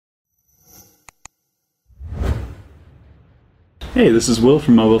Hey, this is Will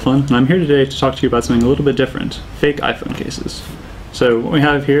from Mobile Fun, and I'm here today to talk to you about something a little bit different, fake iPhone cases. So what we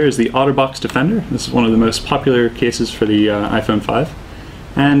have here is the Otterbox Defender. This is one of the most popular cases for the iPhone 5,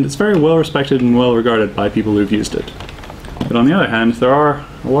 and it's very well respected and well regarded by people who've used it. But on the other hand, there are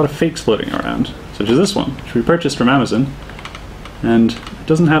a lot of fakes floating around, such as this one, which we purchased from Amazon, and it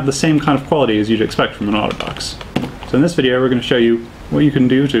doesn't have the same kind of quality as you'd expect from an Otterbox. So in this video we're going to show you what you can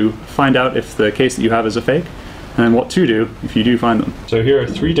do to find out if the case that you have is a fake, and then what to do if you do find them. So here are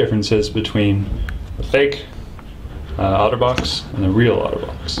three differences between the fake Otterbox and the real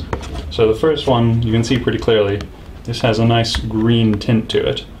Otterbox. So the first one you can see pretty clearly. This has a nice green tint to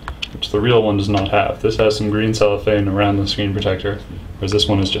it, which the real one does not have. This has some green cellophane around the screen protector, whereas this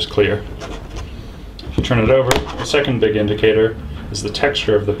one is just clear. If you turn it over, the second big indicator is the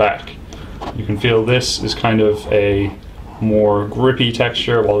texture of the back. You can feel this is kind of a more grippy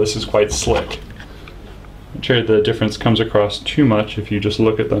texture, while this is quite slick. I'm sure the difference comes across too much if you just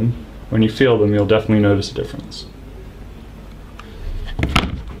look at them. When you feel them, you'll definitely notice a difference.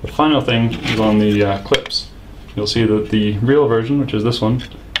 The final thing is on the clips. You'll see that the real version, which is this one,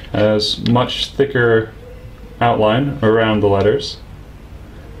 has much thicker outline around the letters,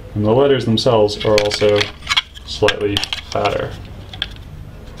 and the letters themselves are also slightly fatter,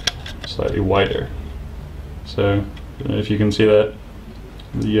 slightly wider. So if you can see that,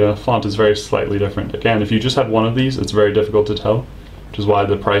 the font is very slightly different. Again, if you just have one of these, it's very difficult to tell, which is why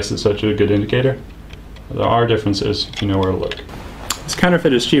the price is such a good indicator. But there are differences if you know where to look. This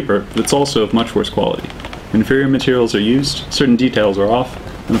counterfeit is cheaper, but it's also of much worse quality. Inferior materials are used, certain details are off,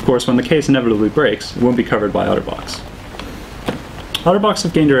 and of course when the case inevitably breaks, it won't be covered by Otterbox. Otterbox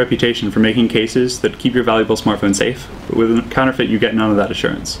have gained a reputation for making cases that keep your valuable smartphone safe, but with a counterfeit you get none of that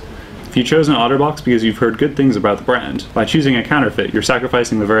assurance. If you chose an Otterbox because you've heard good things about the brand, by choosing a counterfeit you're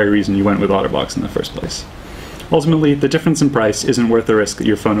sacrificing the very reason you went with Otterbox in the first place. Ultimately, the difference in price isn't worth the risk that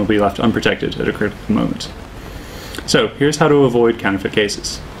your phone will be left unprotected at a critical moment. So, here's how to avoid counterfeit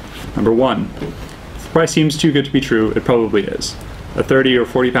cases. Number 1. If the price seems too good to be true, it probably is. A 30 or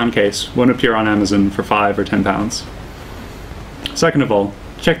 40 pound case won't appear on Amazon for 5 or 10 pounds. Second of all,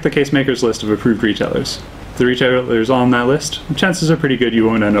 check the case maker's list of approved retailers. If the retailer is on that list, chances are pretty good you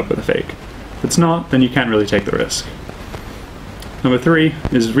won't end up with a fake. If it's not, then you can't really take the risk. Number 3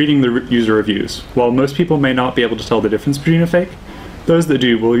 is reading the user reviews. While most people may not be able to tell the difference between a fake, those that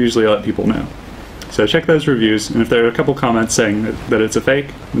do will usually let people know. So check those reviews, and if there are a couple comments saying that it's a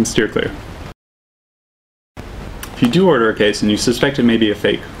fake, then steer clear. If you do order a case and you suspect it may be a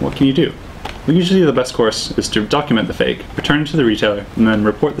fake, what can you do? Well, usually the best course is to document the fake, return it to the retailer, and then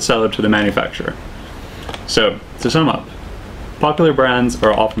report the seller to the manufacturer. So, to sum up, popular brands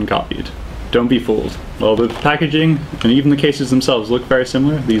are often copied. Don't be fooled. While the packaging and even the cases themselves look very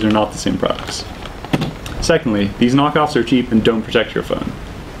similar, these are not the same products. Secondly, these knockoffs are cheap and don't protect your phone.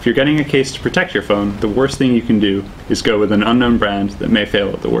 If you're getting a case to protect your phone, the worst thing you can do is go with an unknown brand that may fail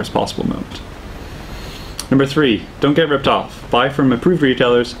at the worst possible moment. Number 3, don't get ripped off. Buy from approved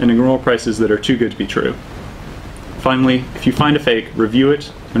retailers and ignore prices that are too good to be true. Finally, if you find a fake, review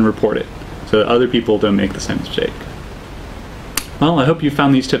it and report it, so that other people don't make the same mistake. Well, I hope you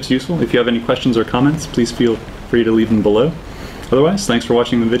found these tips useful. If you have any questions or comments, please feel free to leave them below. Otherwise, thanks for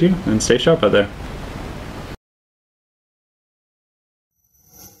watching the video, and stay sharp out there.